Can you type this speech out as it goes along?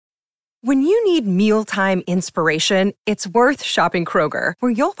When you need mealtime inspiration, it's worth shopping Kroger,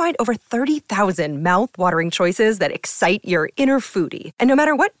 where you'll find over 30,000 mouth-watering choices that excite your inner foodie. And no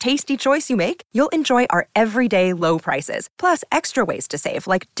matter what tasty choice you make, you'll enjoy our everyday low prices, plus extra ways to save,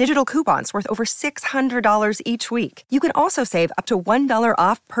 like digital coupons worth over $600 each week. You can also save up to $1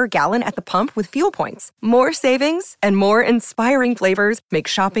 off per gallon at the pump with fuel points. More savings and more inspiring flavors make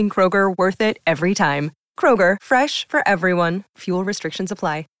shopping Kroger worth it every time. Kroger, fresh for everyone. Fuel restrictions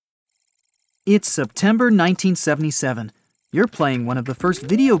apply. It's September 1977. You're playing one of the first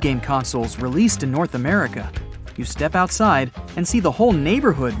video game consoles released in North America. You step outside and see the whole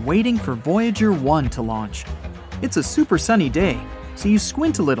neighborhood waiting for Voyager 1 to launch. It's a super sunny day, so you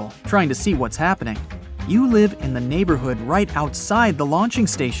squint a little, trying to see what's happening. You live in the neighborhood right outside the launching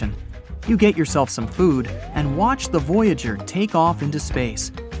station. You get yourself some food and watch the Voyager take off into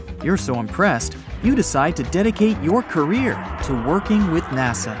space. You're so impressed, you decide to dedicate your career to working with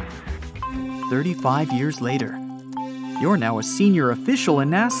NASA. 35 years later, you're now a senior official in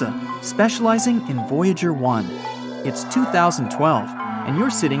NASA, specializing in Voyager 1. It's 2012, and you're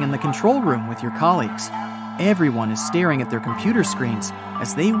sitting in the control room with your colleagues. Everyone is staring at their computer screens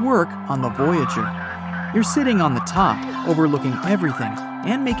as they work on the Voyager. You're sitting on the top, overlooking everything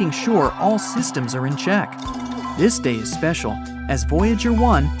and making sure all systems are in check. This day is special, as Voyager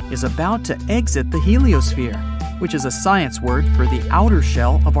 1 is about to exit the heliosphere, which is a science word for the outer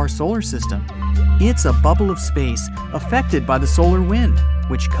shell of our solar system. It's a bubble of space affected by the solar wind,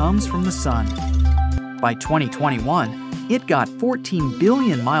 which comes from the sun. By 2021, it got 14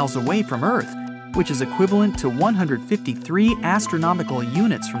 billion miles away from Earth, which is equivalent to 153 astronomical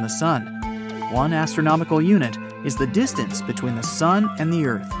units from the sun. 1 astronomical unit is the distance between the sun and the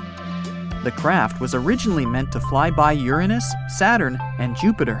Earth. The craft was originally meant to fly by Uranus, Saturn, and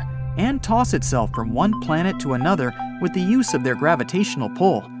Jupiter, and toss itself from one planet to another with the use of their gravitational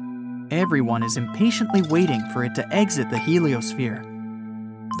pull. Everyone is impatiently waiting for it to exit the heliosphere.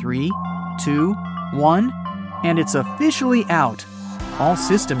 3, 2, 1, and it's officially out. All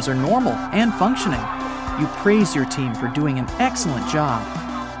systems are normal and functioning. You praise your team for doing an excellent job.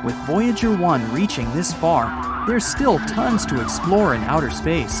 With Voyager 1 reaching this far, there's still tons to explore in outer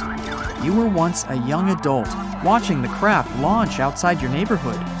space. You were once a young adult watching the craft launch outside your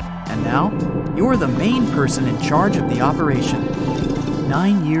neighborhood, and now you're the main person in charge of the operation.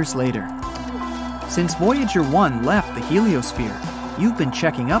 9 years later. Since Voyager 1 left the heliosphere, you've been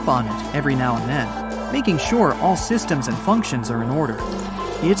checking up on it every now and then, making sure all systems and functions are in order.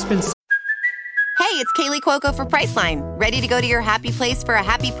 It's been... Hey, it's Kaylee Cuoco for Priceline. Ready to go to your happy place for a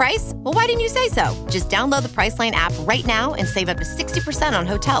happy price? Well, why didn't you say so? Just download the Priceline app right now and save up to 60% on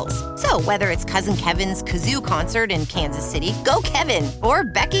hotels. So whether it's Cousin Kevin's Kazoo Concert in Kansas City, go Kevin, or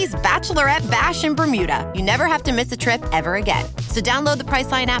Becky's Bachelorette Bash in Bermuda, you never have to miss a trip ever again. So download the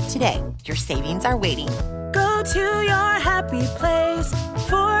Priceline app today. Your savings are waiting. Go to your happy place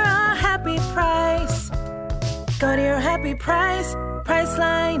for a happy price. Go to your happy price,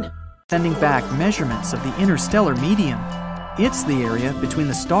 Priceline. Sending back measurements of the interstellar medium. It's the area between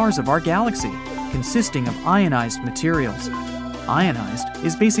the stars of our galaxy, consisting of ionized materials. Ionized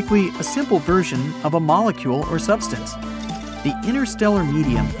is basically a simple version of a molecule or substance. The interstellar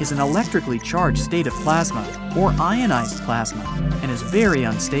medium is an electrically charged state of plasma, or ionized plasma, and is very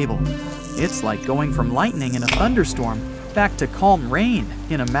unstable. It's like going from lightning in a thunderstorm back to calm rain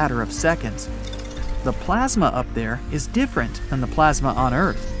in a matter of seconds. The plasma up there is different than the plasma on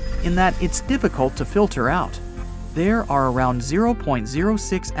Earth, in that it's difficult to filter out. There are around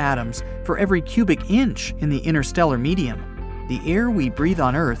 0.06 atoms for every cubic inch in the interstellar medium. The air we breathe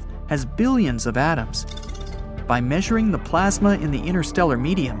on Earth has billions of atoms. By measuring the plasma in the interstellar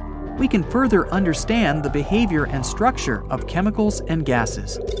medium, we can further understand the behavior and structure of chemicals and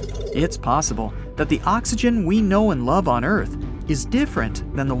gases. It's possible that the oxygen we know and love on Earth is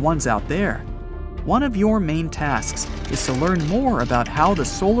different than the ones out there. One of your main tasks is to learn more about how the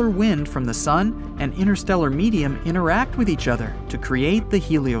solar wind from the sun and interstellar medium interact with each other to create the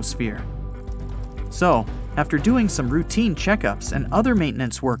heliosphere. So, after doing some routine checkups and other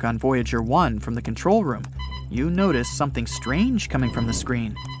maintenance work on Voyager 1 from the control room, you notice something strange coming from the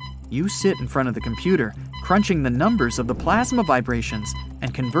screen. You sit in front of the computer, crunching the numbers of the plasma vibrations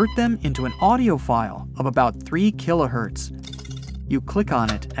and convert them into an audio file of about 3 kilohertz. You click on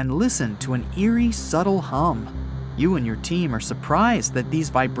it and listen to an eerie, subtle hum. You and your team are surprised that these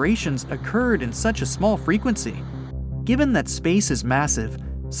vibrations occurred in such a small frequency. Given that space is massive,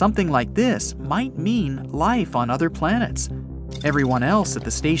 something like this might mean life on other planets. Everyone else at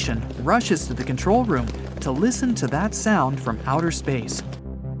the station rushes to the control room to listen to that sound from outer space.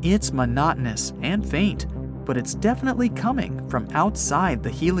 It's monotonous and faint, but it's definitely coming from outside the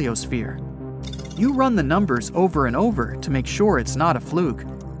heliosphere. You run the numbers over and over to make sure it's not a fluke,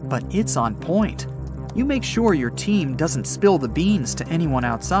 but it's on point. You make sure your team doesn't spill the beans to anyone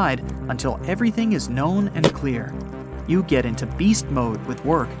outside until everything is known and clear. You get into beast mode with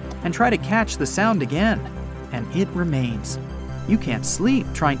work and try to catch the sound again, and it remains. You can't sleep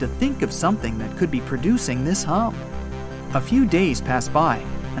trying to think of something that could be producing this hum. A few days pass by,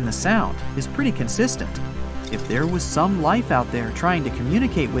 and the sound is pretty consistent. If there was some life out there trying to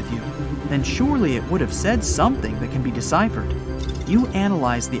communicate with you, then surely it would have said something that can be deciphered. You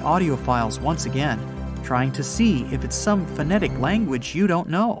analyze the audio files once again, trying to see if it's some phonetic language you don't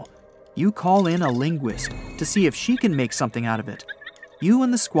know. You call in a linguist to see if she can make something out of it. You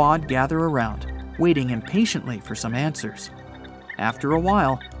and the squad gather around, waiting impatiently for some answers. After a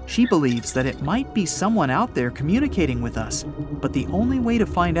while, she believes that it might be someone out there communicating with us, but the only way to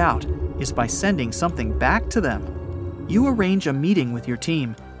find out is by sending something back to them. You arrange a meeting with your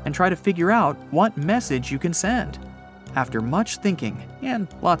team and try to figure out what message you can send. After much thinking and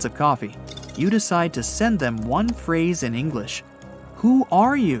lots of coffee, you decide to send them one phrase in English. Who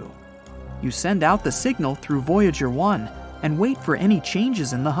are you? You send out the signal through Voyager 1 and wait for any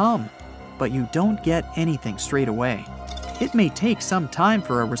changes in the hum, but you don't get anything straight away. It may take some time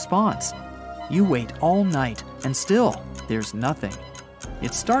for a response. You wait all night and still, there's nothing.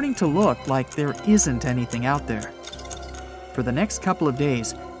 It's starting to look like there isn't anything out there. For the next couple of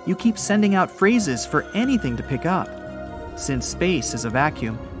days, you keep sending out phrases for anything to pick up. Since space is a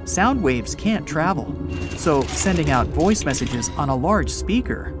vacuum, sound waves can't travel, so sending out voice messages on a large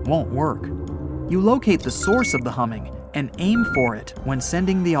speaker won't work. You locate the source of the humming and aim for it when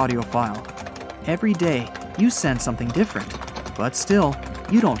sending the audio file. Every day, you send something different, but still,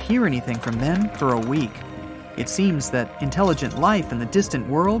 you don't hear anything from them for a week. It seems that intelligent life in the distant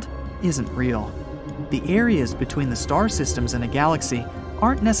world isn't real. The areas between the star systems in a galaxy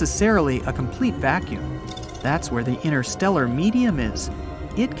aren't necessarily a complete vacuum. That's where the interstellar medium is.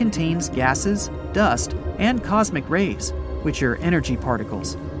 It contains gases, dust, and cosmic rays, which are energy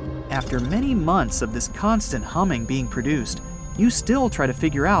particles. After many months of this constant humming being produced, you still try to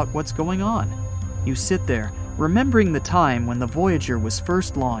figure out what's going on. You sit there, remembering the time when the Voyager was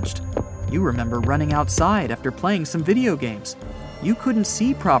first launched. You remember running outside after playing some video games. You couldn't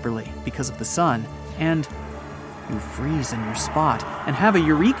see properly because of the sun, and you freeze in your spot and have a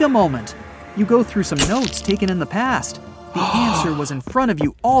eureka moment. You go through some notes taken in the past. The answer was in front of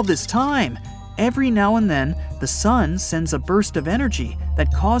you all this time. Every now and then, the sun sends a burst of energy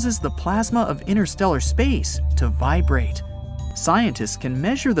that causes the plasma of interstellar space to vibrate. Scientists can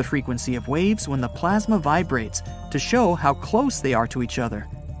measure the frequency of waves when the plasma vibrates to show how close they are to each other.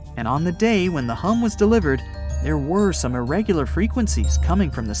 And on the day when the hum was delivered, there were some irregular frequencies coming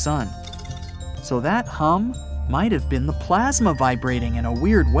from the sun. So that hum might have been the plasma vibrating in a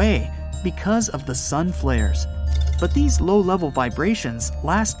weird way because of the sun flares. But these low-level vibrations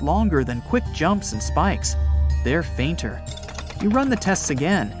last longer than quick jumps and spikes. They're fainter. You run the tests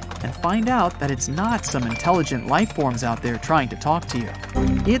again and find out that it's not some intelligent life forms out there trying to talk to you.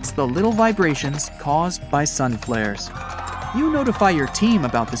 It's the little vibrations caused by sun flares. You notify your team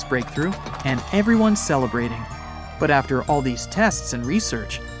about this breakthrough, and everyone's celebrating. But after all these tests and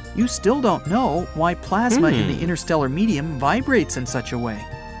research, you still don't know why plasma in the interstellar medium vibrates in such a way.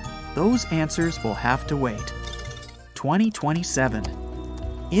 Those answers will have to wait. 2027.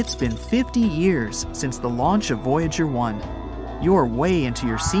 It's been 50 years since the launch of Voyager 1. You're way into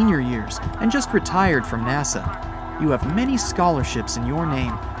your senior years and just retired from NASA. You have many scholarships in your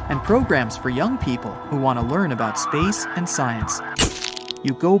name and programs for young people who want to learn about space and science.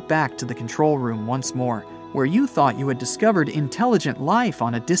 You go back to the control room once more, where you thought you had discovered intelligent life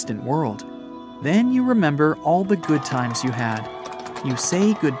on a distant world. Then you remember all the good times you had. You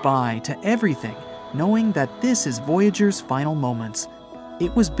say goodbye to everything, knowing that this is Voyager's final moments.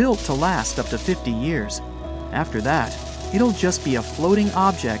 It was built to last up to 50 years. After that, it'll just be a floating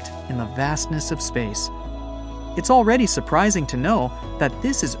object in the vastness of space. It's already surprising to know that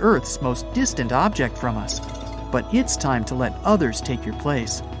this is Earth's most distant object from us, but it's time to let others take your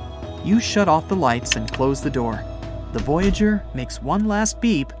place. You shut off the lights and close the door. The Voyager makes one last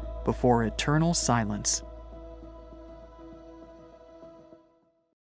beep before eternal silence.